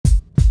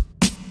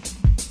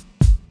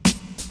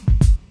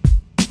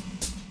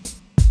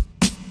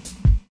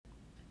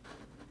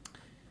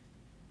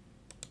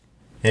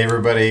Hey,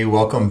 everybody,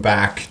 welcome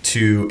back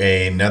to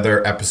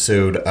another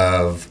episode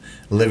of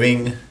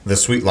Living the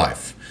Sweet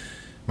Life.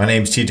 My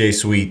name's TJ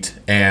Sweet,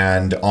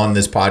 and on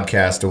this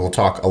podcast, we'll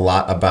talk a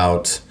lot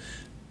about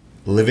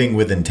living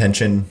with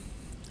intention,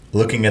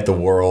 looking at the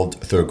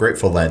world through a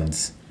grateful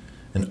lens,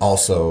 and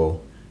also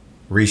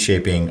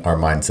reshaping our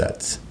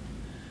mindsets.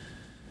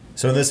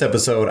 So, in this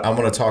episode, I'm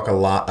going to talk a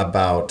lot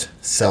about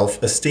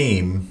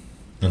self-esteem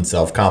and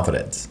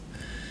self-confidence.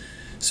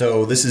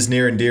 So this is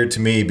near and dear to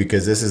me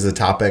because this is a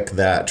topic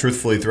that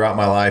truthfully throughout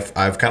my life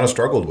I've kind of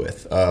struggled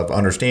with, of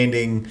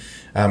understanding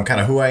kind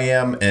of who I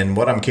am and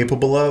what I'm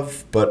capable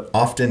of, but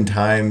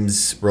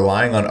oftentimes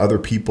relying on other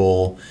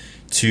people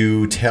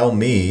to tell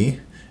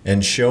me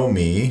and show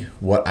me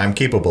what I'm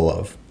capable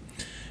of.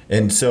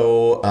 And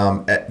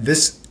so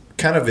this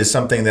kind of is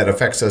something that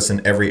affects us in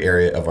every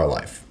area of our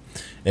life.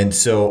 And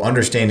so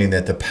understanding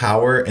that the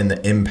power and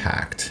the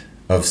impact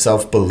of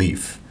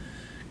self-belief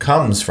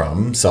comes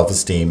from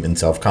self-esteem and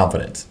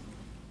self-confidence.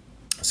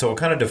 So we'll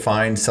kind of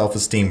define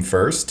self-esteem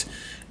first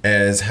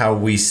as how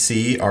we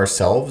see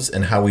ourselves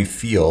and how we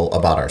feel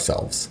about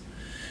ourselves.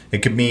 It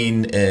could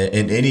mean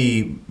in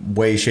any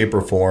way, shape,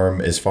 or form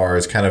as far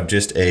as kind of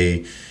just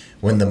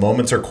when the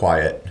moments are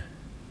quiet,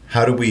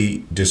 how do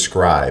we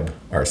describe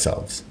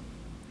ourselves?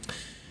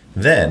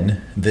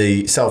 Then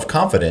the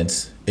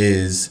self-confidence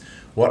is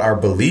what our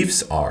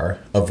beliefs are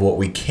of what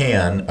we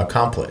can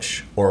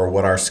accomplish or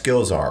what our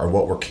skills are or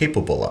what we're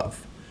capable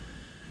of.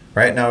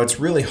 Right now, it's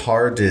really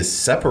hard to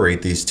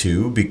separate these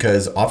two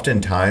because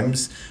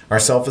oftentimes our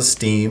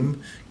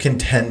self-esteem can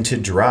tend to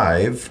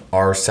drive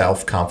our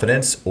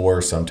self-confidence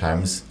or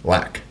sometimes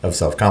lack of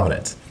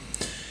self-confidence.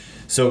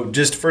 So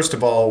just first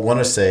of all,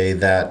 want to say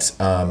that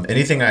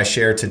anything I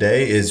share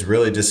today is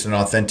really just an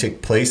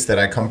authentic place that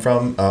I come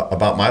from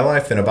about my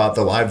life and about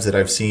the lives that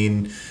I've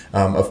seen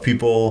of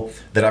people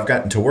that I've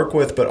gotten to work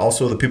with, but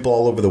also the people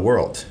all over the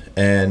world.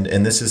 And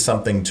this is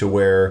something to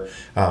where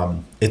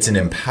it's an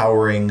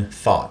empowering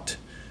thought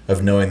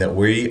of knowing that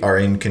we are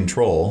in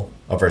control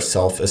of our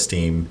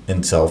self-esteem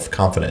and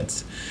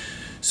self-confidence.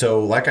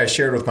 So like I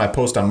shared with my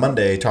post on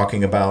Monday,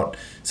 talking about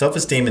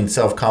self-esteem and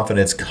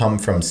self-confidence come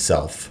from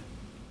self,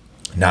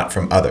 not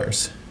from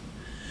others.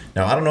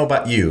 Now, I don't know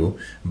about you,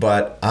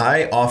 but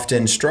I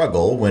often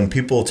struggle when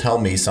people tell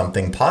me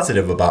something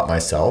positive about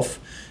myself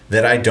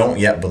that I don't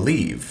yet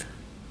believe.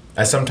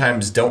 I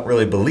sometimes don't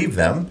really believe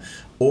them,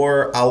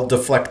 or I'll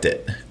deflect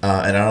it. And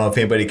I don't know if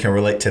anybody can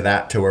relate to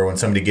that, to where when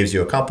somebody gives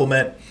you a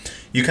compliment,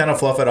 you kind of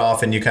fluff it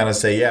off and you kind of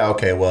say, yeah,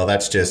 okay, well,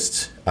 that's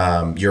just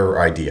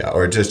your idea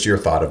or just your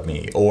thought of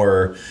me,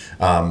 or,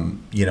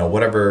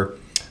 whatever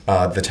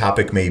the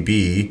topic may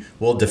be,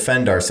 we'll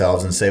defend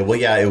ourselves and say, well,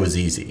 yeah, it was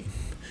easy.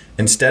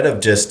 Instead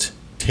of just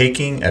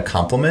taking a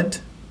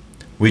compliment,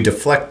 we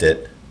deflect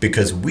it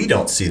because we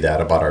don't see that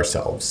about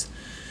ourselves.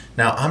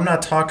 Now, I'm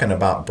not talking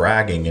about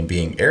bragging and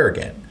being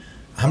arrogant.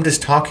 I'm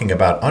just talking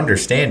about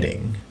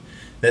understanding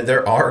that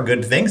there are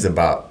good things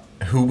about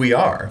who we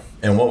are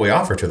and what we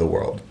offer to the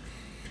world.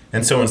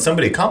 And so when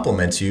somebody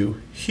compliments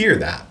you, hear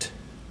that.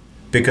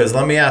 Because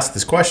let me ask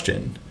this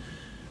question.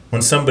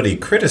 When somebody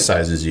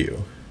criticizes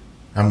you,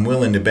 I'm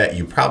willing to bet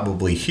you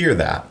probably hear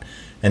that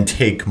and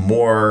take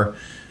more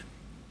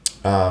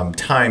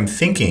time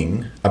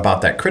thinking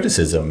about that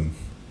criticism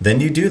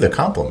than you do the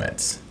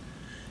compliments.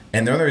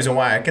 And the only reason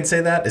why I can say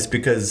that is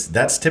because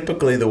that's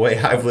typically the way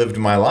I've lived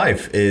my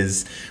life,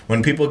 is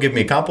when people give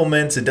me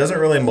compliments, it doesn't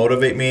really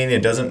motivate me, and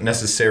it doesn't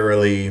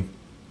necessarily,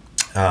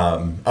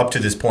 up to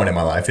this point in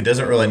my life, it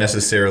doesn't really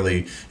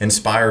necessarily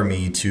inspire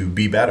me to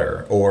be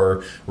better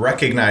or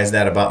recognize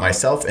that about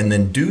myself and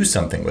then do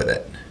something with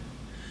it.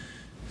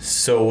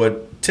 So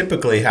what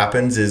typically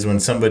happens is when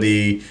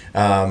somebody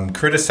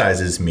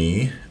criticizes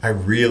me, I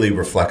really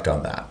reflect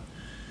on that.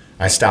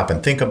 I stop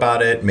and think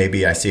about it.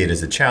 Maybe I see it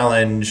as a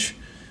challenge.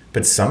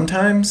 But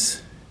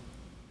sometimes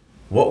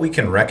what we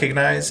can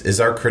recognize is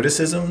our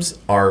criticisms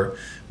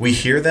we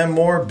hear them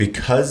more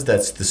because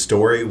that's the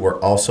story we're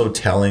also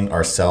telling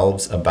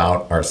ourselves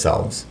about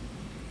ourselves.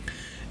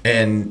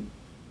 And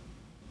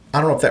I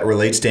don't know if that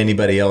relates to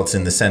anybody else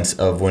in the sense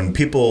of when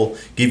people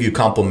give you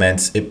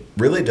compliments, it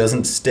really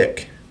doesn't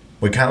stick.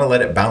 We kind of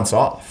let it bounce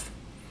off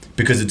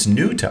because it's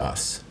new to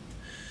us.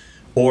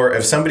 Or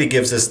if somebody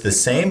gives us the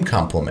same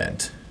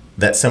compliment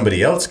that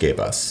somebody else gave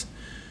us,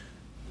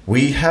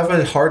 we have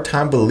a hard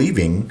time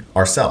believing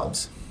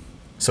ourselves.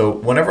 So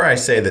whenever I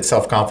say that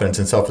self-confidence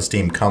and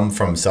self-esteem come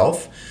from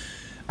self,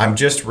 I'm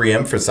just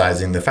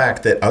re-emphasizing the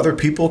fact that other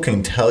people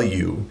can tell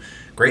you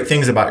great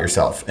things about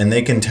yourself, and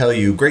they can tell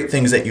you great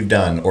things that you've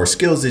done or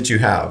skills that you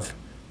have.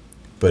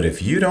 But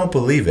if you don't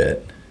believe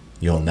it,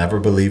 you'll never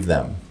believe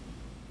them.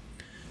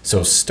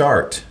 So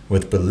start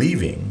with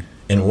believing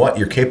in what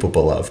you're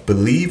capable of.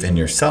 Believe in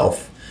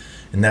yourself.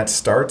 And that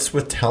starts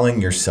with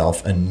telling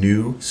yourself a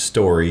new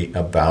story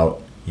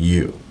about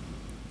you.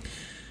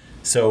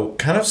 So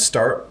kind of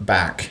start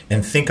back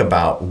and think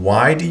about,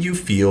 why do you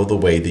feel the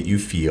way that you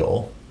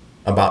feel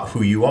about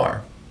who you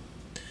are?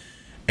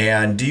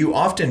 And do you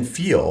often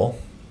feel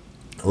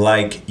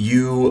like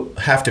you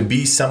have to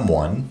be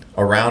someone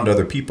around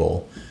other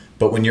people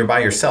But when you're by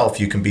yourself,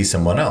 you can be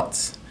someone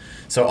else.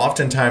 So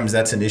oftentimes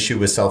that's an issue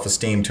with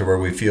self-esteem, to where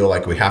we feel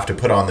like we have to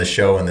put on this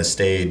show and this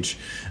stage.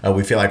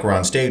 We feel like we're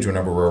on stage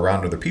whenever we're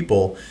around other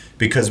people,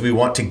 because we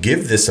want to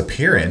give this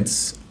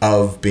appearance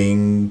of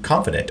being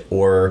confident,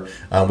 or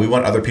we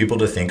want other people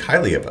to think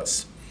highly of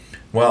us.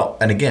 Well,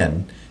 and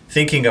again,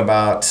 thinking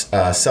about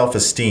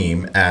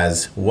self-esteem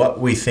as what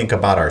we think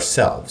about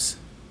ourselves,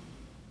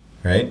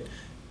 right?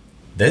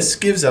 This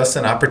gives us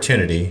an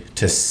opportunity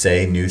to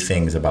say new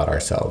things about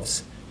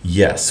ourselves.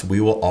 Yes,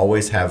 we will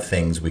always have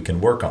things we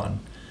can work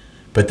on,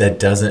 but that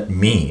doesn't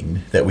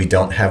mean that we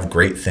don't have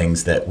great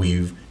things that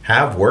we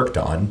have worked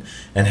on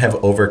and have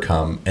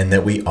overcome and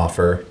that we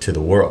offer to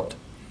the world.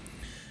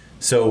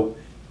 So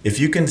if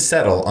you can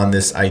settle on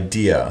this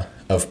idea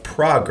of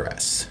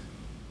progress,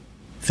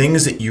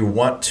 things that you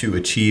want to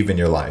achieve in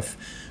your life,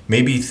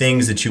 maybe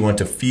things that you want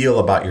to feel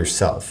about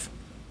yourself.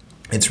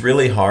 It's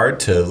really hard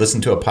to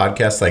listen to a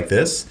podcast like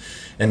this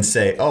and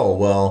say, oh,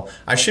 well,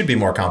 I should be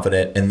more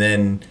confident, and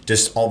then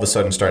just all of a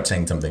sudden start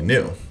saying something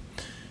new.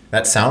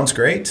 That sounds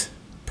great.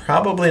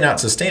 Probably not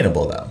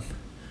sustainable, though.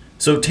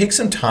 So take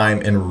some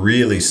time and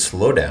really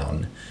slow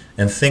down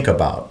and think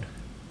about,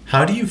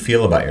 how do you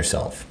feel about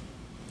yourself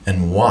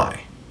and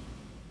why?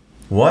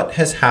 What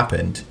has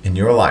happened in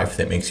your life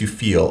that makes you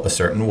feel a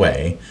certain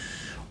way?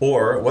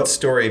 Or what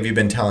story have you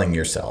been telling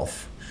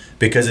yourself?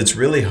 Because it's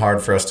really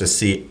hard for us to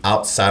see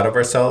outside of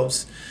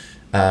ourselves.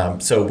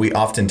 So we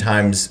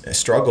oftentimes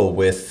struggle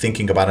with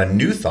thinking about a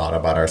new thought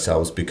about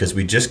ourselves because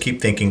we just keep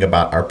thinking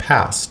about our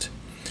past.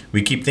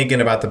 We keep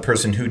thinking about the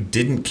person who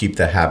didn't keep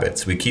the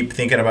habits. We keep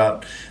thinking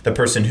about the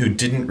person who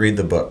didn't read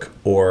the book,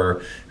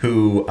 or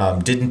who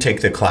didn't take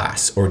the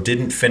class, or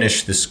didn't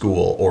finish the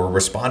school, or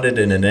responded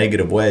in a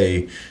negative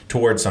way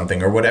towards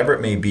something, or whatever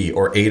it may be,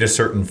 or ate a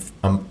certain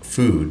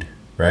food,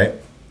 right?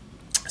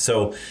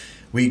 So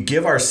we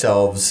give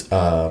ourselves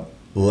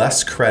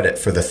less credit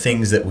for the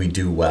things that we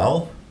do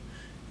well,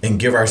 and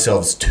give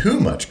ourselves too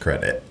much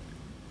credit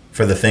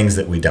for the things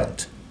that we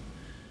don't.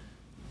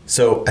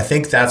 So I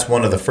think that's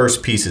one of the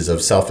first pieces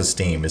of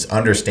self-esteem, is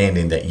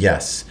understanding that,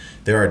 yes,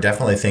 there are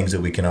definitely things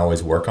that we can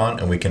always work on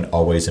and we can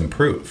always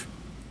improve.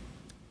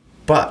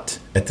 But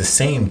at the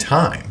same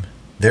time,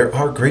 there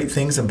are great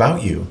things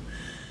about you.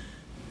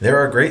 There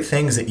are great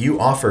things that you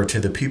offer to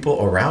the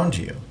people around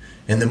you.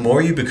 And the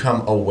more you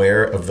become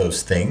aware of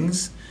those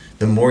things,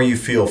 the more you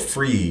feel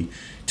free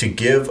to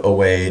give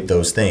away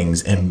those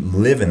things and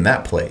live in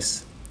that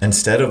place,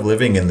 instead of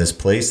living in this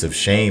place of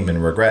shame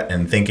and regret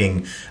and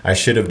thinking, I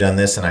should have done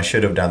this and I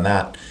should have done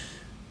that.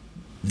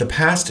 The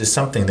past is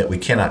something that we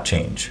cannot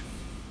change,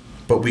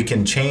 but we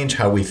can change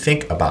how we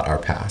think about our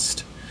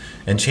past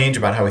and change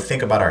about how we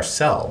think about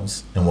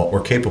ourselves and what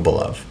we're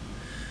capable of.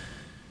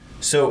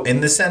 So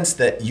in the sense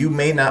that you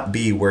may not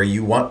be where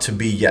you want to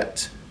be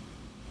yet,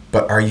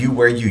 but are you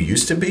where you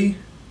used to be?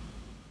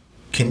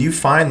 Can you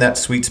find that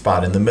sweet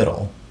spot in the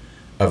middle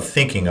of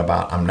thinking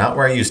about, I'm not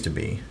where I used to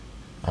be,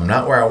 I'm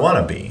not where I want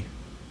to be,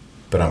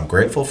 but I'm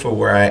grateful for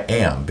where I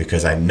am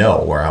because I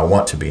know where I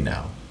want to be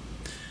now.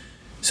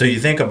 So you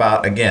think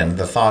about, again,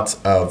 the thoughts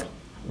of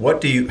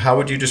how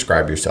would you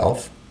describe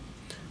yourself?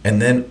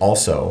 And then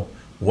also,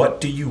 what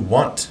do you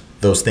want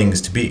those things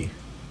to be?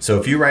 So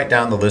if you write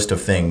down the list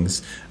of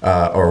things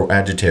or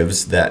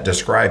adjectives that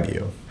describe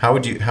you, how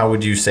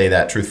would you say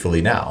that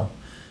truthfully now?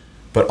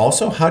 But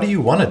also, how do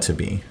you want it to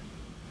be?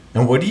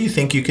 And what do you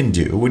think you can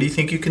do? What do you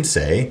think you can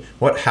say?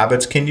 What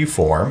habits can you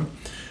form?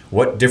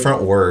 What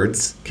different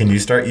words can you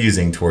start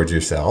using towards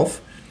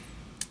yourself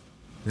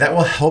that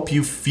will help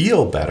you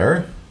feel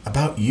better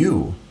about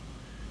you?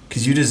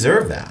 Because you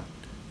deserve that.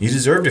 You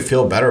deserve to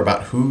feel better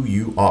about who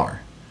you are.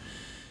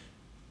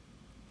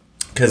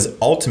 Because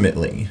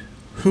ultimately,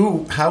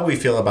 how we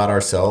feel about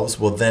ourselves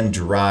will then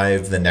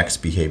drive the next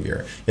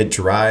behavior. It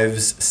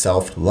drives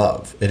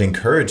self-love. It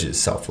encourages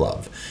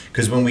self-love.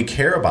 Because when we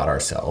care about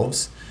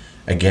ourselves,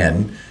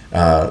 again,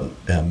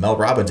 Mel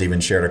Robbins even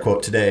shared a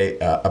quote today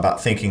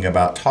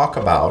talk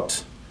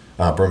about,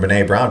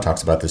 Brene Brown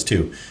talks about this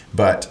too,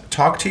 but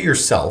talk to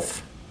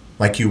yourself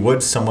like you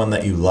would someone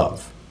that you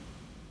love.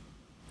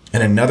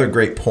 And another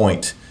great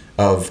point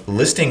of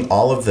listing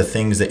all of the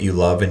things that you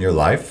love in your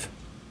life,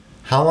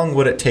 how long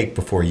would it take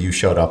before you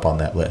showed up on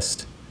that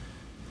list?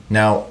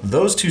 Now,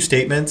 those two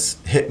statements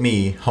hit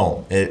me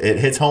home. It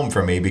hits home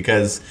for me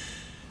because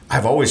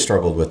I've always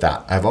struggled with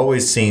that. I've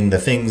always seen the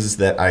things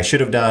that I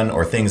should have done,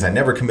 or things I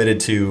never committed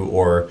to,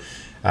 or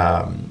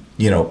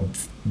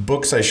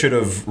books I should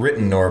have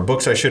written, or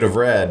books I should have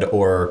read,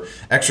 or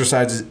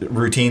exercise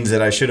routines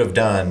that I should have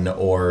done,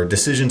 or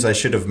decisions I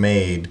should have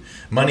made,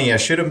 money I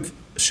should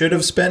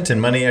have spent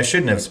and money I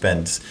shouldn't have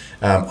spent.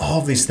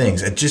 All of these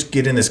things. I just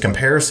get in this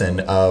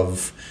comparison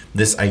of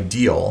this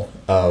ideal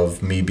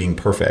of me being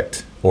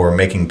perfect or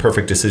making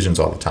perfect decisions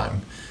all the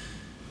time.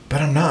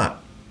 But I'm not.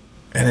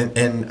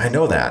 And I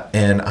know that,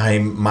 and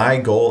my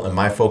goal and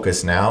my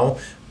focus now,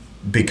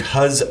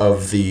 because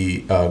of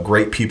the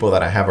great people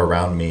that I have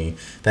around me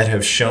that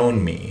have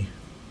shown me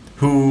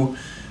who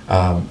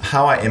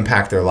how I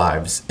impact their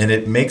lives. And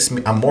it makes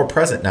me, I'm more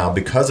present now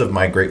because of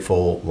my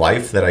grateful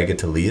life that I get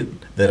to lead,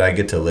 that I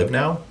get to live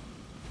now.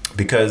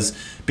 Because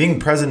being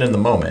present in the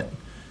moment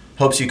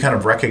helps you kind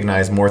of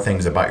recognize more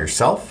things about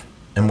yourself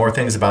and more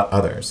things about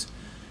others.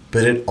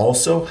 But it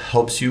also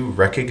helps you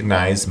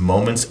recognize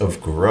moments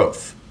of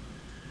growth.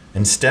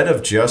 Instead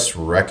of just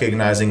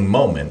recognizing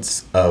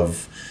moments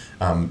of,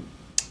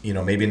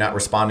 maybe not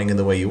responding in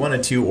the way you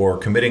wanted to or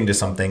committing to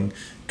something,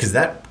 because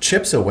that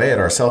chips away at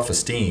our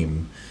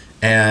self-esteem,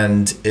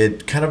 and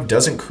it kind of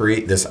doesn't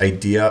create this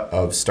idea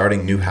of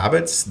starting new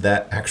habits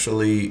that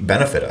actually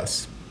benefit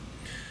us.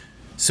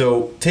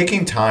 So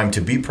taking time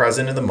to be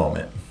present in the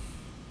moment,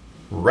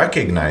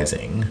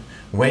 recognizing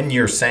when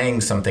you're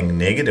saying something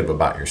negative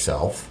about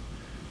yourself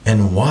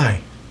and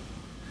why.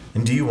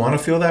 And do you want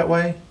to feel that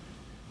way?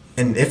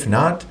 And if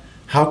not,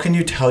 how can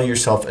you tell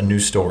yourself a new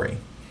story?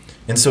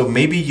 And so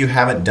maybe you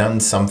haven't done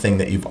something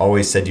that you've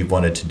always said you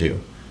wanted to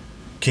do.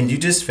 Can you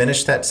just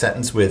finish that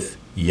sentence with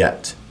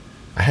yet?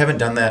 I haven't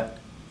done that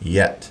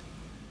yet.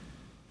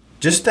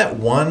 Just that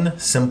one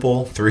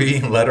simple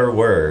 3-letter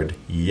word,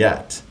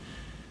 yet,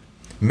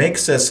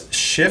 makes us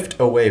shift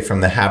away from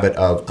the habit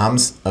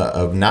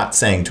of not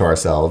saying to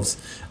ourselves,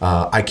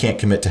 I can't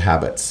commit to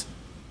habits.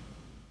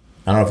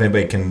 I don't know if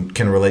anybody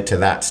can relate to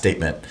that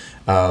statement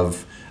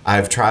of,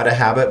 I've tried a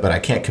habit, but I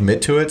can't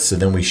commit to it, so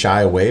then we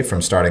shy away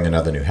from starting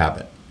another new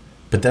habit.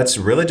 But that's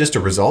really just a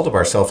result of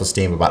our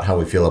self-esteem about how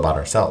we feel about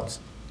ourselves.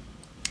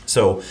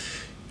 So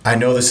I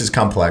know this is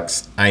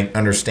complex. I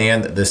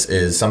understand that this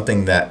is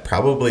something that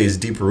probably is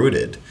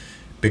deep-rooted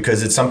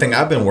because it's something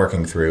I've been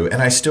working through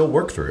and I still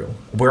work through.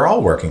 We're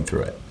all working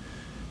through it.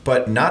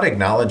 But not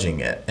acknowledging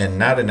it and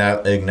not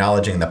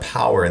acknowledging the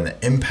power and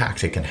the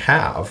impact it can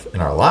have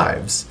in our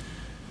lives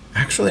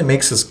actually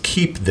makes us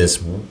keep this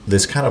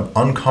kind of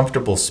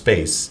uncomfortable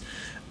space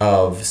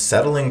of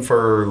settling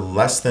for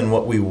less than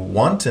what we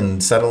want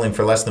and settling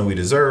for less than we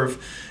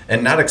deserve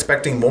and not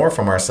expecting more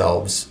from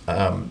ourselves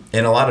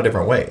in a lot of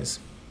different ways.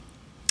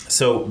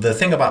 So the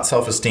thing about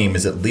self-esteem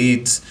is it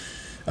leads,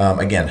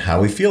 again,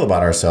 how we feel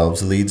about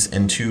ourselves leads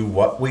into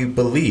what we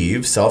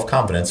believe,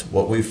 self-confidence,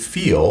 what we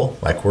feel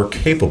like we're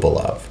capable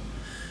of.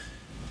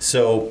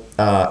 So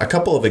a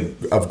couple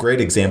of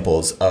great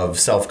examples of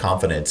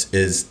self-confidence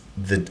is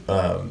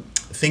the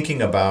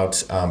thinking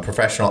about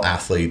professional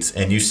athletes,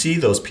 and you see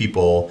those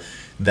people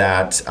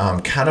that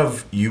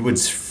you would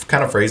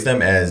kind of phrase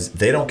them as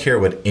they don't care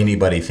what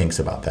anybody thinks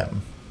about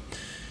them.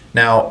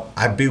 Now,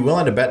 I'd be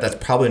willing to bet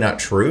that's probably not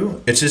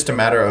true. It's just a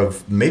matter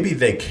of maybe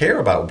they care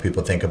about what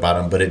people think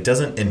about them, but it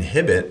doesn't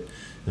inhibit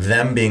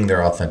them being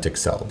their authentic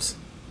selves.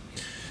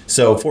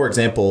 So, for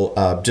example,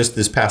 just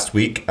this past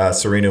week,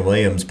 Serena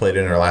Williams played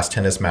in her last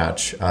tennis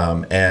match,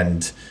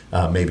 and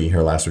maybe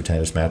her last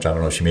tennis match. I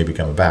don't know. She may be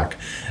coming back.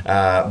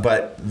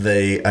 But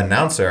the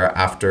announcer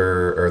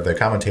the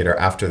commentator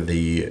after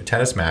the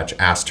tennis match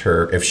asked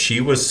her if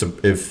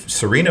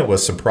Serena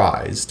was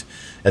surprised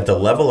at the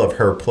level of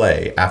her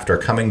play after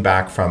coming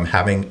back from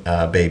having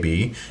a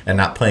baby and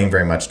not playing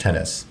very much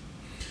tennis.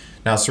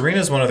 Now, Serena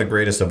is one of the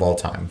greatest of all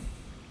time,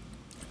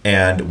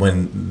 and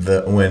when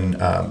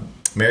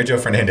Mary Jo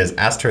Fernandez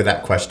asked her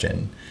that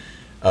question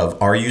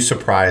of, are you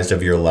surprised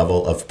of your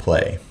level of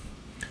play?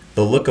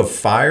 The look of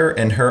fire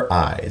in her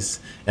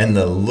eyes and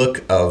the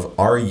look of,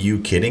 are you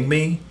kidding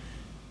me?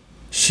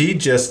 She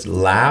just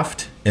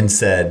laughed and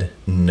said,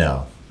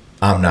 no,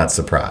 I'm not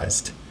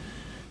surprised.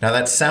 Now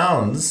that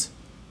sounds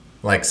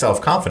like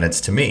self-confidence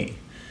to me.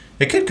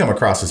 It could come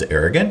across as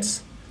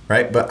arrogance,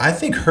 right? But I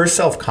think her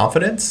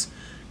self-confidence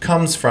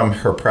comes from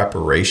her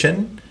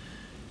preparation.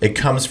 It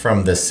comes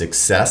from the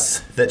success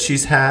that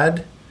she's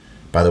had.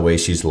 By the way,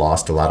 she's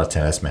lost a lot of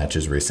tennis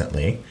matches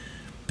recently,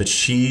 but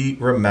she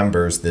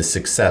remembers the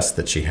success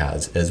that she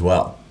has as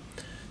well.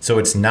 So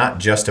it's not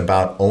just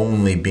about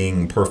only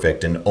being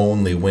perfect and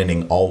only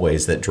winning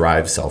always that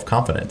drives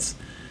self-confidence.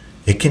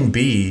 It can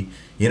be,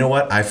 you know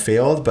what, I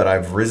failed, but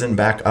I've risen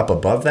back up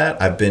above that.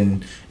 I've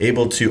been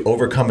able to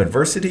overcome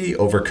adversity,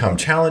 overcome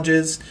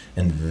challenges,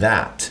 and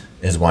that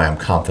is why I'm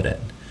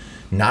confident.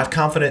 Not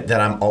confident that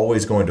I'm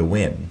always going to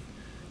win,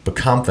 but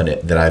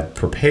confident that I've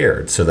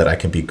prepared so that I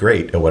can be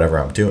great at whatever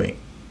I'm doing.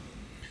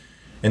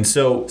 And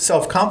so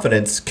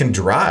self-confidence can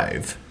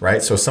drive,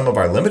 right? So some of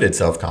our limited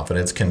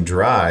self-confidence can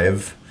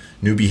drive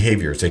new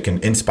behaviors. It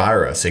can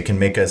inspire us. It can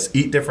make us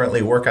eat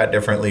differently, work out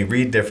differently,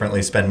 read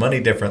differently, spend money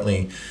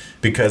differently.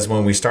 Because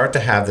when we start to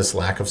have this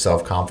lack of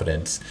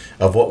self-confidence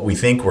of what we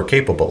think we're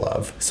capable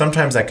of,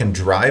 sometimes that can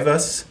drive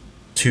us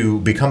to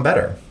become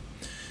better.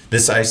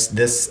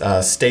 This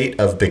state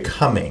of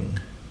becoming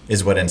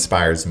is what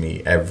inspires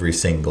me every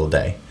single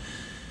day.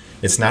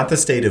 It's not the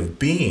state of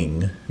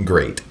being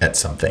great at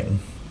something.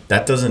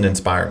 That doesn't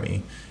inspire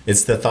me.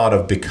 It's the thought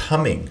of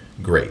becoming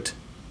great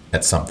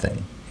at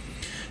something.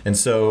 And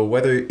so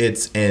whether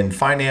it's in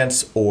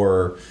finance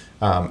or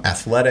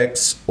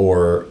athletics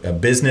or a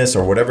business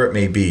or whatever it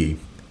may be,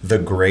 the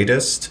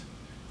greatest,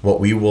 what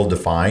we will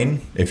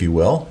define, if you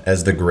will,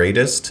 as the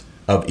greatest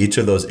of each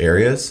of those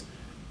areas,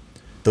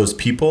 those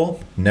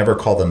people never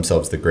call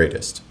themselves the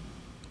greatest.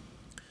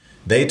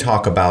 they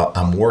talk about,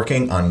 I'm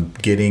working on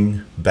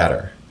getting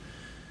better.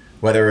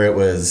 Whether it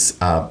was,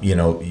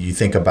 you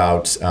think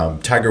about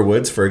Tiger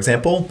Woods, for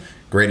example,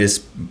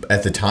 greatest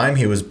at the time,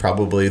 he was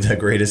probably the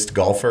greatest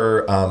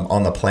golfer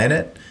on the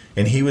planet.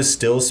 And he was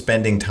still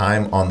spending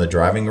time on the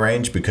driving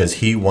range because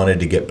he wanted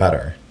to get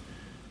better.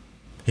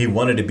 He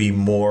wanted to be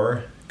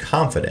more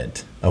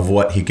confident of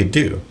what he could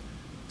do.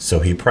 So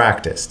he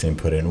practiced and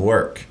put in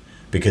work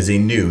because he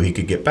knew he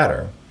could get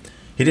better.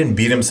 He didn't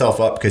beat himself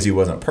up because he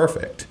wasn't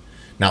perfect.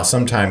 Now,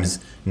 sometimes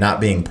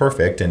not being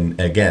perfect and,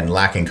 again,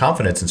 lacking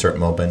confidence in certain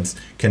moments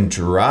can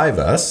drive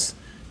us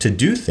to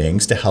do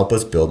things to help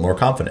us build more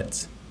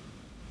confidence.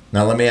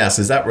 Now, let me ask,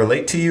 does that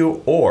relate to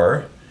you,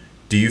 or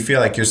do you feel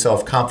like your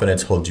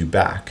self-confidence holds you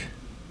back?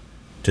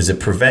 Does it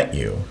prevent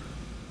you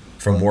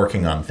from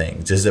working on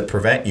things? Does it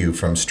prevent you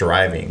from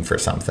striving for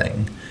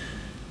something?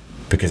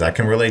 Because I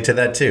can relate to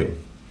that too.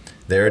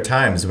 There are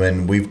times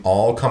when we've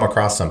all come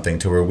across something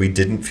to where we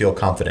didn't feel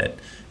confident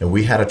and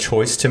we had a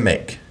choice to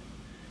make.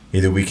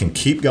 Either we can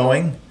keep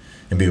going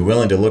and be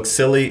willing to look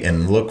silly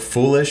and look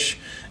foolish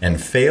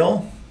and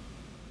fail,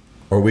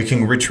 or we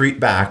can retreat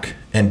back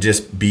and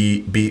just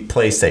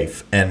play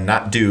safe and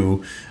not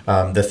do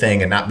the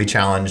thing and not be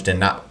challenged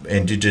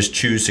and to just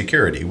choose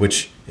security,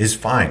 which is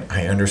fine.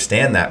 I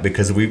understand that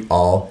because we've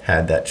all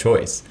had that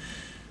choice.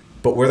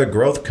 But where the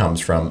growth comes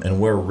from and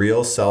where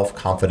real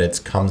self-confidence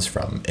comes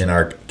from in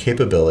our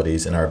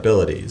capabilities and our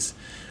abilities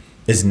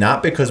is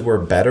not because we're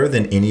better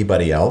than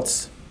anybody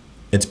else.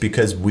 It's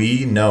because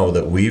we know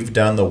that we've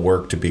done the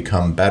work to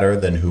become better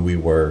than who we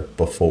were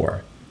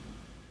before.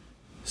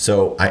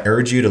 So I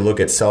urge you to look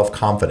at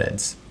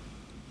self-confidence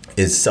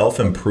is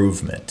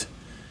self-improvement,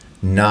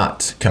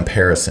 not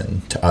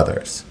comparison to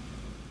others.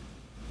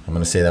 I'm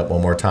going to say that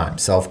one more time.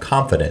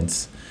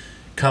 Self-confidence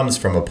comes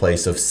from a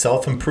place of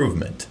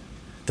self-improvement.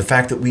 The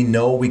fact that we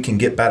know we can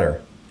get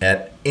better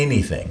at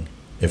anything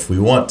if we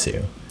want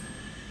to,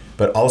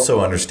 but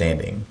also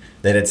understanding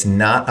that it's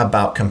not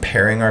about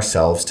comparing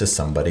ourselves to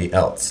somebody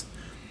else.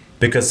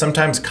 Because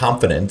sometimes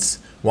confidence,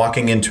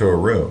 walking into a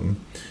room,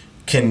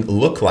 can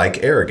look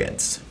like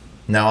arrogance.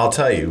 Now, I'll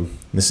tell you,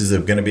 this is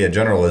going to be a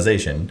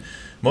generalization.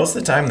 Most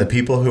of the time, the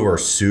people who are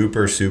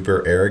super,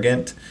 super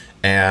arrogant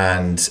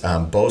and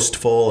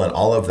boastful and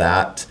all of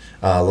that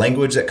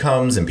language that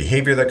comes and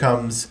behavior that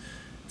comes,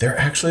 they're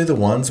actually the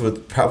ones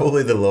with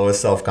probably the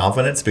lowest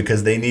self-confidence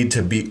because they need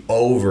to be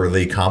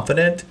overly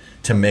confident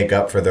to make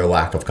up for their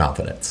lack of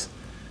confidence.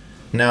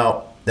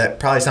 Now, that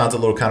probably sounds a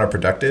little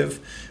counterproductive,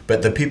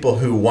 but the people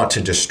who want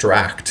to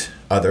distract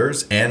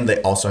others and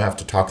they also have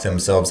to talk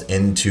themselves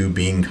into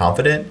being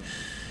confident.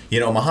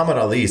 Muhammad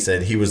Ali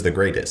said he was the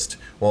greatest.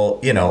 Well,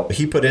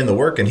 he put in the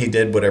work and he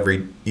did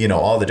whatever,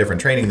 all the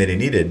different training that he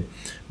needed,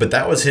 but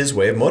that was his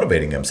way of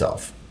motivating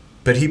himself.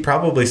 But he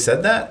probably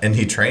said that and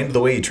he trained the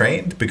way he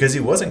trained because he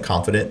wasn't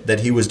confident that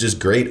he was just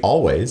great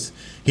always.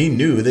 He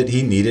knew that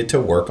he needed to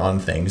work on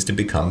things to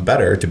become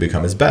better, to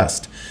become his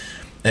best.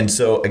 And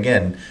so,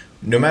 again,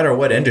 no matter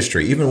what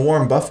industry, even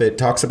Warren Buffett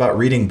talks about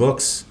reading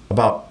books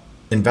about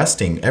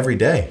investing every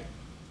day.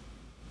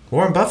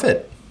 Warren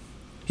Buffett,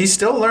 he's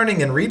still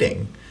learning and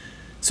reading.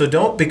 So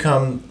don't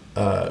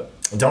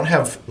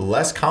have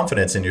less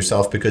confidence in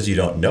yourself because you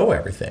don't know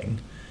everything.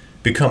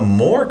 Become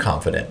more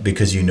confident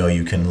because you know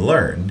you can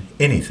learn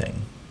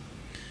anything.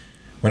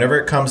 Whenever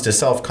it comes to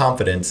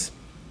self-confidence,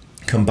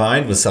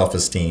 combined with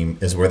self-esteem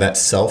is where that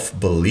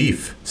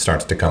self-belief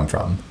starts to come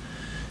from.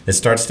 It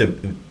starts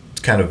to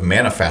kind of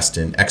manifest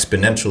and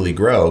exponentially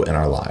grow in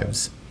our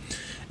lives.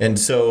 And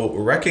so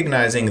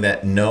recognizing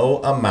that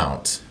no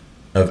amount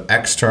of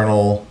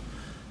external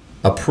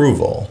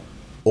approval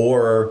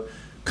or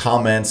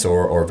comments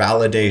or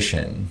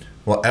validation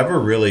will ever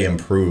really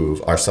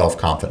improve our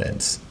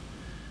self-confidence.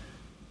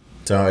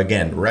 So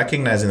again,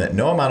 recognizing that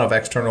no amount of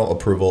external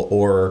approval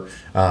or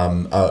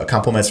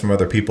compliments from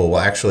other people will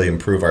actually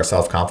improve our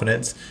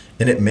self-confidence,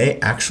 and it may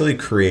actually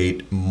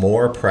create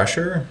more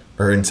pressure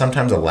or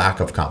sometimes a lack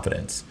of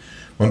confidence.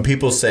 When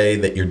people say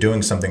that you're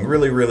doing something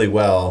really, really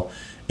well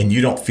and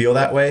you don't feel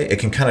that way, it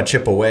can kind of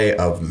chip away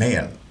of,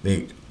 man,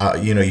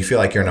 you feel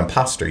like you're an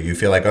imposter. You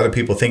feel like other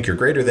people think you're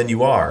greater than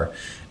you are.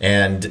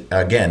 And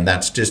again,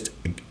 that's just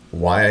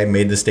why I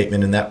made the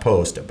statement in that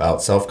post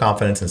about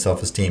self-confidence and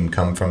self-esteem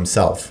come from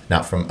self,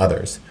 not from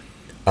others.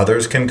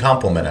 Others can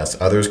compliment us.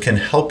 Others can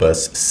help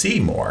us see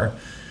more.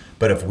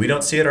 But if we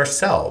don't see it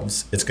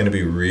ourselves, it's going to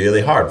be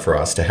really hard for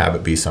us to have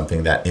it be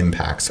something that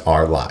impacts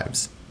our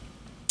lives.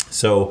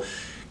 So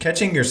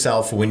catching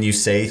yourself when you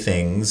say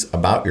things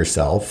about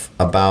yourself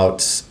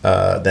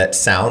that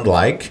sound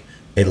like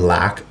a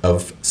lack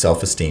of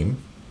self-esteem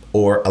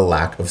or a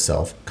lack of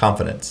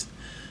self-confidence.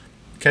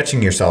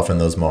 Catching yourself in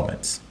those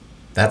moments.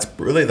 That's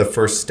really the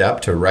first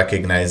step to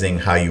recognizing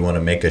how you want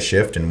to make a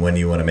shift and when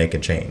you want to make a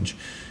change.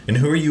 And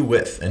who are you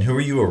with and who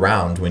are you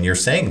around when you're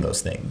saying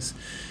those things?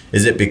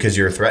 Is it because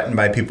you're threatened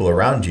by people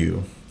around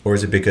you, or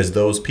is it because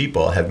those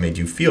people have made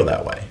you feel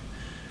that way?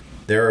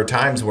 There are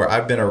times where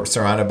I've been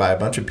surrounded by a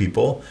bunch of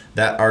people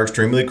that are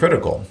extremely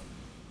critical.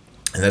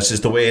 And that's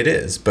just the way it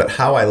is. But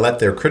how I let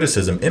their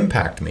criticism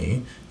impact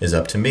me is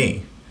up to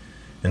me.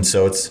 And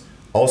so it's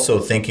also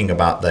thinking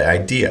about the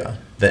idea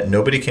that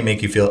nobody can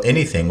make you feel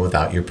anything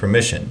without your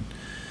permission.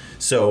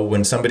 So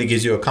when somebody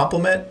gives you a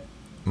compliment,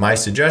 my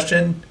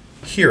suggestion,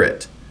 hear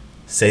it,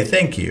 say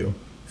thank you,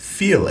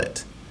 feel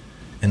it,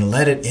 and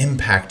let it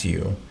impact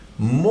you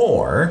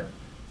more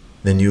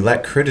than you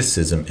let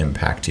criticism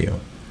impact you.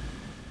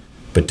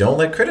 But don't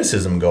let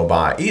criticism go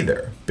by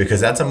either,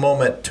 because that's a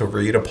moment to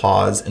read a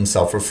pause and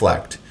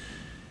self-reflect,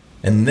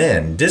 and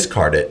then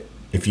discard it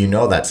if you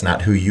know that's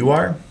not who you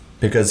are.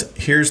 Because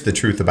here's the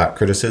truth about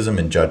criticism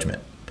and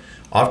judgment.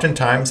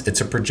 Oftentimes,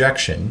 it's a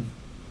projection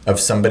of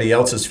somebody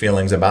else's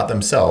feelings about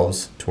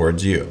themselves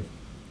towards you.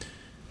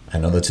 I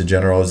know that's a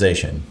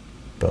generalization,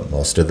 but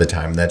most of the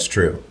time that's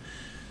true.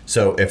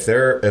 So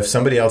if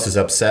somebody else is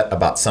upset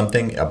about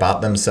something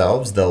about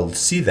themselves, they'll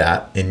see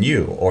that in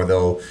you, or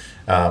they'll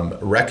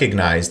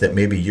recognize that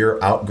maybe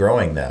you're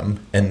outgrowing them,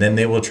 and then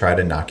they will try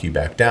to knock you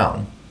back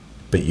down.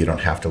 But you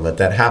don't have to let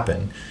that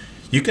happen.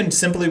 You can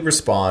simply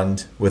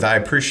respond with, I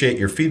appreciate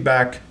your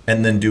feedback,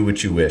 and then do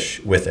what you wish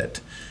with it.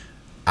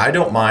 I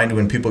don't mind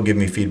when people give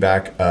me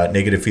feedback,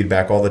 negative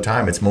feedback all the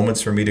time. It's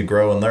moments for me to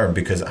grow and learn,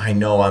 because I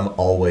know I'm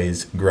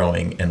always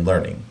growing and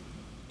learning.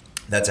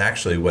 That's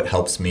actually what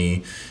helps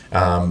me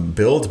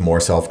build more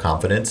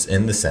self-confidence,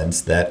 in the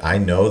sense that I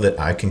know that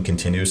I can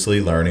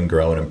continuously learn and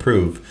grow and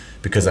improve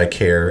because I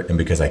care and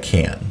because I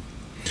can.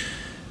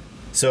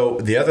 So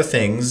the other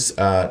things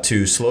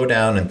to slow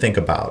down and think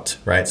about,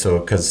 right? So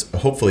because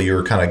hopefully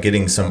you're kind of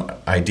getting some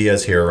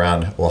ideas here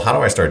around, well, how do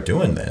I start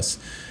doing this?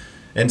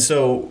 And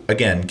so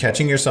again,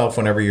 catching yourself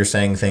whenever you're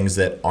saying things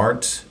that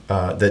aren't,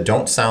 that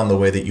don't sound the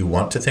way that you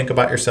want to think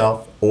about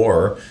yourself,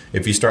 or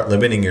if you start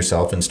limiting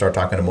yourself and start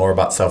talking more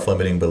about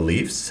self-limiting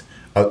beliefs,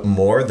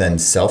 more than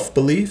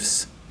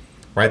self-beliefs,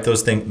 right?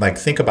 Those things, like,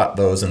 think about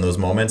those in those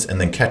moments,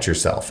 and then catch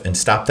yourself and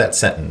stop that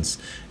sentence,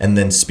 and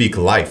then speak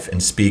life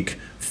and speak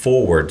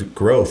forward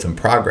growth and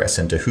progress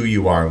into who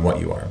you are and what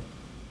you are.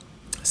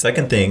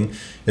 Second thing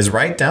is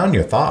write down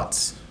your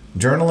thoughts.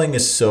 Journaling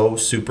is so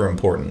super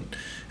important.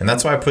 And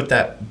that's why I put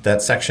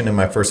that section in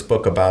my first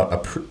book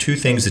about 2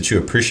 things that you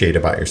appreciate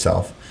about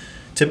yourself.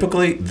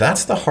 Typically,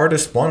 that's the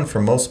hardest one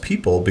for most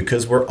people,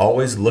 because we're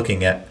always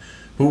looking at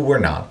who we're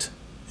not,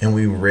 and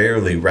we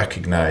rarely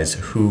recognize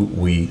who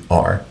we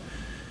are.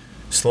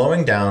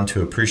 Slowing down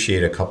to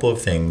appreciate a couple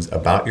of things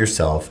about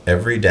yourself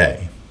every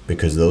day,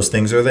 because those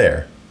things are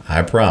there,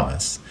 I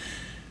promise.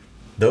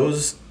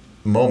 Those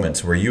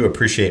moments where you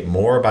appreciate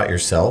more about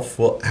yourself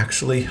will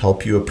actually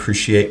help you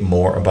appreciate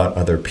more about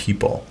other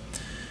people.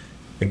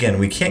 Again,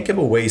 we can't give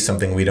away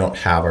something we don't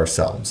have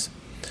ourselves.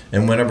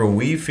 And whenever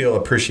we feel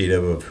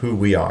appreciative of who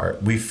we are,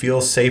 we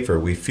feel safer,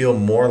 we feel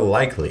more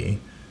likely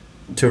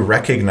to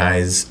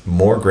recognize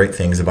more great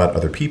things about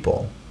other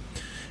people.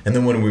 And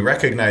then when we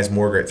recognize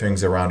more great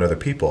things around other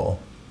people,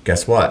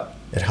 guess what?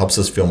 It helps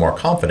us feel more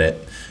confident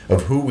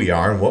of who we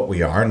are and what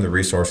we are and the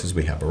resources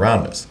we have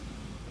around us.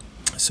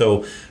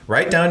 So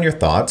write down your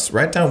thoughts,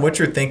 write down what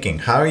you're thinking,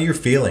 how you're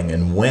feeling,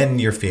 and when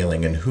you're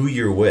feeling, and who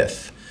you're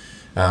with.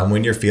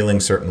 When you're feeling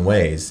certain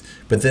ways,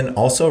 but then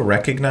also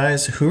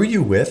recognize who are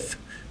you with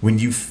when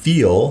you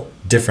feel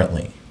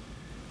differently,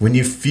 when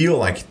you feel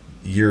like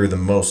you're the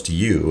most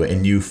you,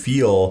 and you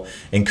feel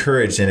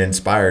encouraged and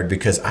inspired.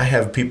 Because I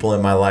have people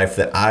in my life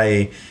that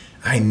I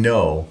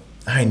know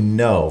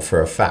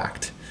for a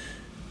fact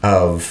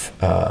of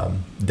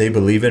they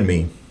believe in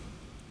me,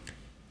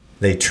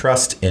 they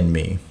trust in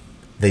me,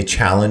 they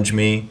challenge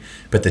me,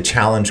 but the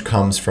challenge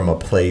comes from a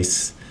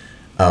place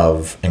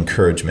of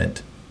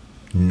encouragement,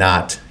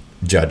 not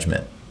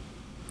judgment.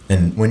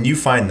 And when you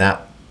find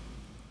that,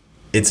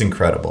 it's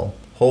incredible.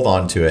 Hold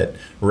on to it,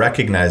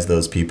 recognize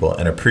those people,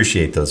 and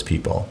appreciate those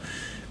people.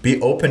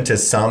 Be open to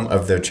some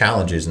of their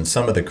challenges and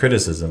some of the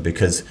criticism,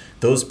 because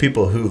those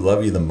people who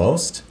love you the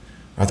most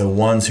are the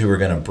ones who are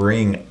going to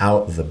bring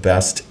out the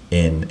best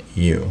in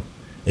you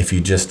if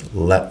you just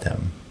let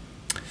them.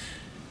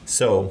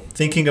 So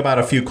thinking about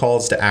a few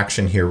calls to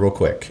action here real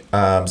quick.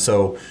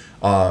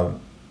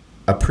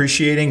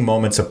 Appreciating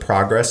moments of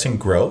progress and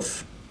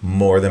growth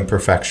more than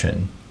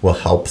perfection will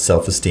help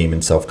self-esteem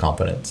and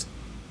self-confidence.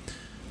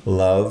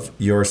 Love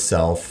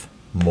yourself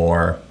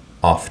more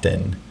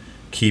often.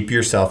 Keep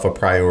yourself a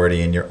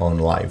priority in your own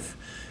life,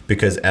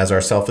 because as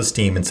our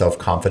self-esteem and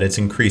self-confidence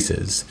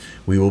increases,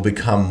 we will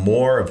become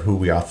more of who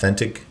we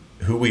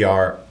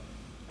are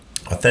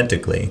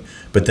authentically,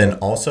 but then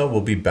also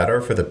will be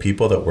better for the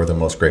people that we're the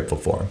most grateful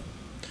for.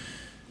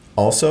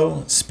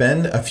 Also,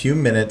 spend a few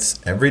minutes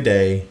every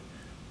day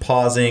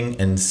pausing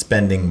and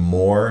spending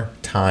more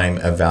time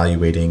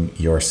evaluating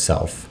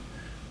yourself,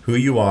 who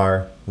you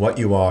are, what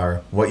you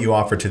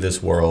offer to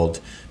this world,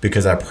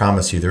 because I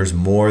promise you there's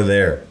more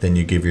there than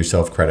you give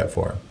yourself credit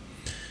for.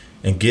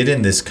 And get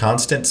in this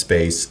constant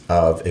space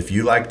of, if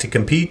you like to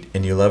compete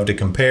and you love to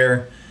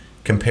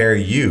compare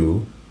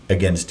you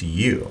against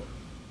you,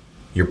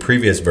 your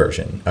previous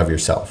version of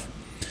yourself.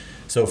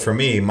 So for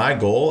me, my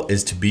goal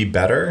is to be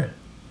better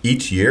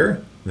each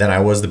year than I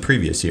was the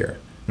previous year.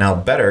 Now,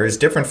 better is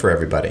different for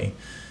everybody.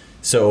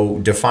 So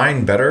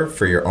define better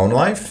for your own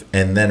life,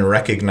 and then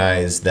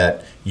recognize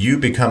that you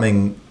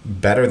becoming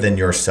better than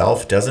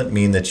yourself doesn't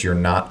mean that you're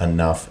not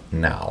enough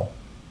now.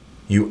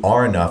 You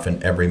are enough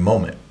in every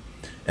moment.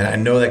 And I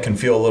know that can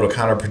feel a little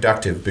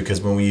counterproductive, because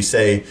when we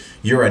say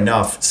you're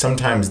enough,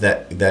 sometimes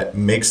that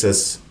makes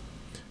us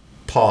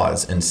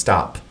pause and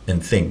stop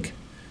and think,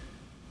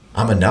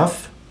 I'm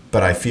enough,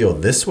 but I feel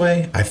this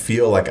way. I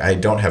feel like I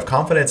don't have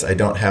confidence. I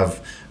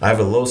have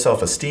a low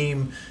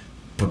self-esteem,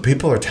 but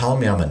people are telling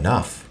me I'm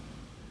enough.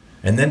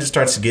 And then it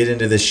starts to get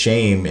into this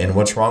shame and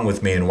what's wrong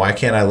with me and why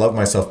can't I love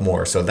myself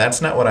more? So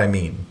that's not what I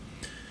mean.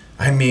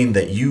 I mean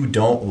that you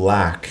don't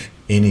lack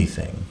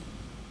anything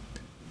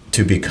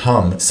to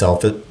become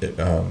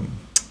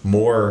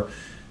more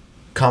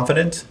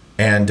confident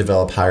and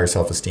develop higher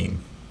self-esteem.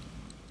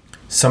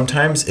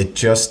 Sometimes it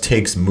just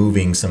takes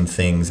moving some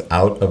things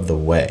out of the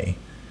way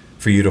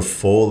for you to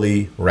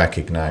fully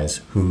recognize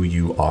who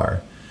you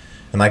are.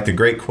 And like the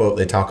great quote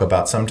they talk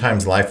about,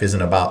 sometimes life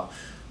isn't about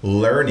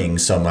learning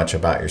so much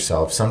about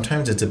yourself.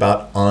 Sometimes it's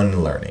about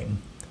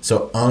unlearning.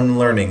 So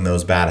unlearning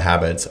those bad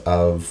habits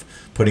of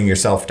putting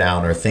yourself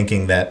down or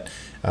thinking that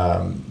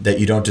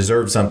you don't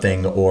deserve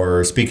something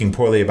or speaking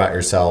poorly about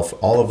yourself,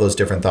 all of those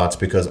different thoughts,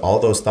 because all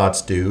those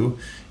thoughts do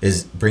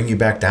is bring you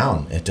back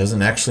down. It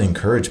doesn't actually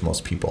encourage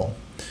most people.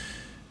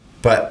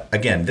 But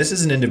again, this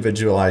is an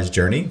individualized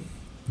journey.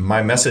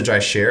 My message I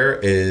share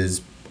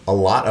is a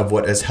lot of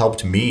what has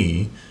helped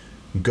me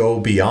go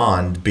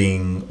beyond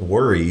being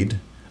worried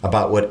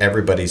about what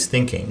everybody's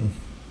thinking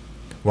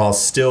while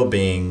still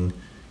being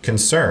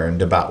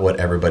concerned about what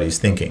everybody's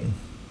thinking.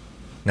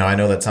 Now, I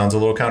know that sounds a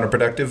little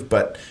counterproductive,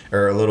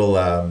 or a little,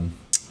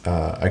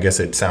 I guess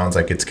it sounds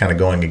like it's kind of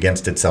going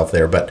against itself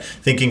there, but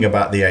thinking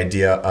about the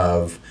idea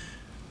of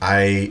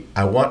I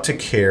want to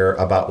care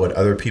about what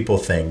other people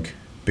think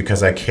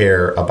because I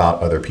care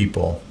about other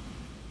people.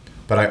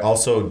 But I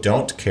also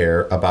don't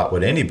care about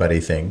what anybody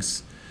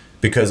thinks,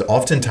 because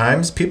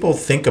oftentimes people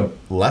think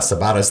less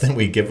about us than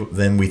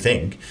we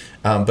think.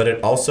 But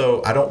it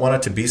also, I don't want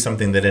it to be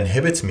something that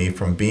inhibits me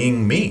from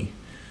being me.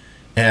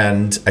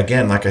 And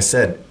again, like I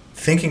said,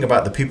 thinking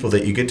about the people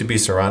that you get to be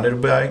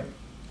surrounded by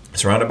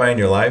in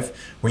your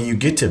life, when you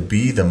get to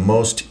be the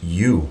most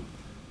you,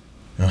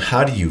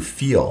 how do you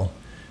feel?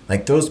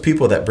 Like, those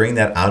people that bring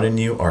that out in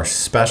you are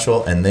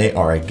special, and they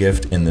are a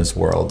gift in this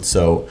world.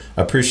 So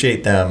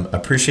appreciate them,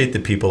 appreciate the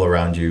people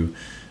around you,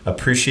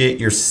 appreciate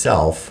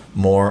yourself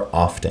more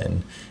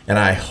often. And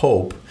I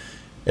hope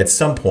at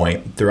some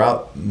point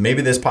throughout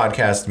maybe this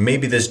podcast,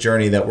 maybe this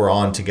journey that we're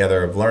on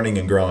together of learning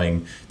and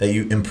growing, that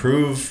you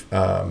improve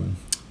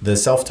the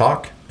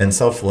self-talk and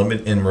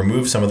self-limit and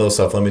remove some of those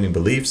self-limiting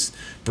beliefs,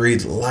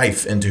 breathe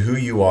life into who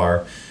you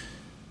are,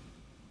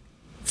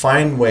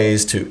 find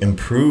ways to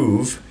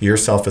improve your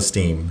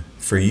self-esteem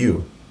for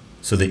you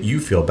so that you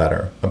feel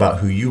better about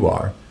who you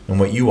are and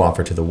what you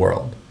offer to the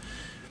world.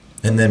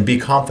 And then be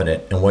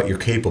confident in what you're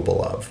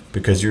capable of,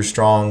 because you're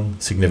strong,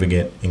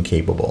 significant, and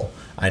capable.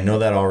 I know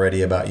that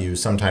already about you.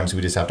 Sometimes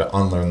we just have to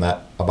unlearn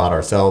that about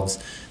ourselves,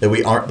 that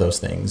we aren't those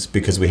things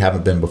because we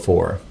haven't been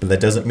before. But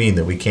that doesn't mean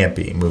that we can't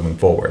be moving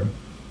forward.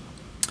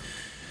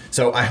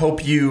 So I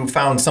hope you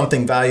found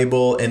something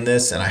valuable in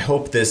this, and I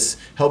hope this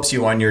helps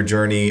you on your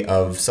journey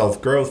of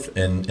self-growth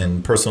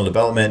and personal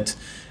development.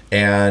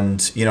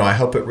 And, I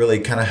hope it really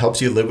kind of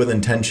helps you live with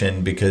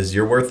intention, because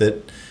you're worth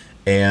it.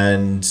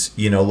 And,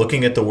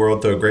 looking at the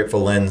world through a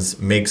grateful lens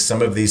makes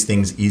some of these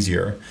things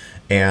easier.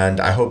 And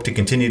I hope to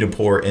continue to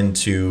pour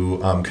into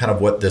kind of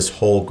what this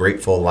whole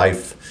grateful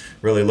life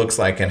really looks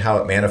like and how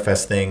it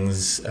manifests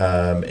things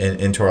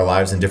into our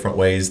lives in different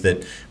ways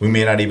that we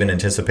may not even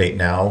anticipate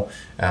now.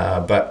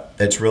 But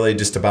it's really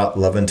just about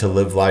loving to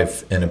live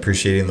life and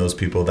appreciating those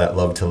people that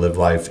love to live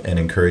life, and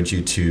encourage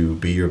you to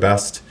be your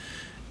best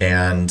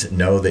and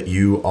know that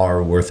you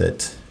are worth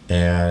it.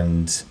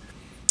 And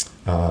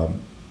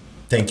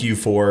thank you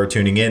for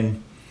tuning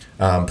in.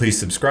 Please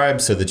subscribe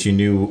so that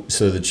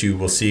you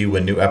will see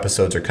when new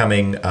episodes are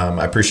coming.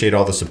 I appreciate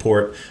all the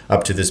support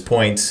up to this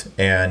point,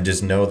 and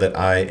just know that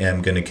I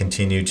am going to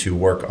continue to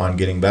work on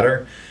getting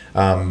better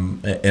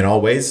in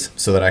all ways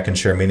so that I can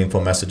share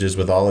meaningful messages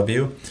with all of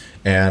you.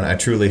 And I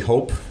truly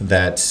hope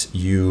that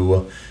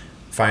you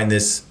find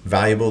this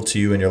valuable to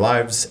you in your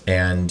lives,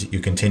 and you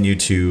continue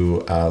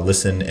to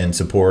listen and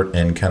support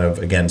and kind of,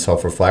 again,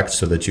 self-reflect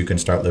so that you can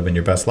start living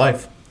your best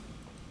life.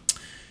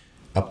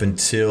 Up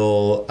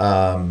until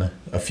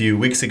a few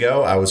weeks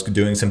ago, I was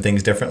doing some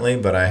things differently,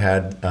 but I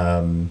had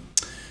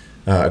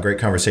a great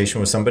conversation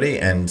with somebody.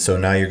 And so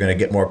now you're going to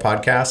get more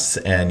podcasts,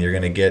 and you're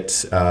going to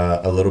get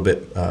a little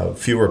bit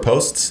fewer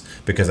posts,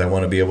 because I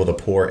want to be able to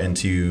pour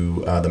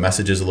into the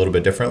messages a little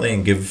bit differently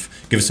and give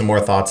some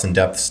more thoughts and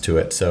depths to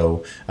it.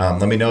 So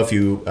let me know if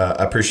you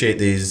appreciate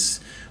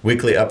these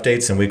weekly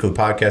updates and weekly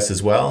podcasts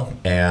as well.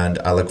 And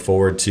I look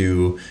forward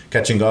to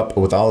catching up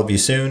with all of you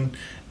soon.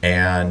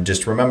 And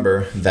just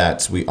remember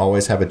that we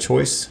always have a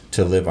choice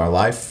to live our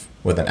life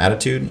with an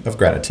attitude of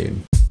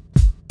gratitude.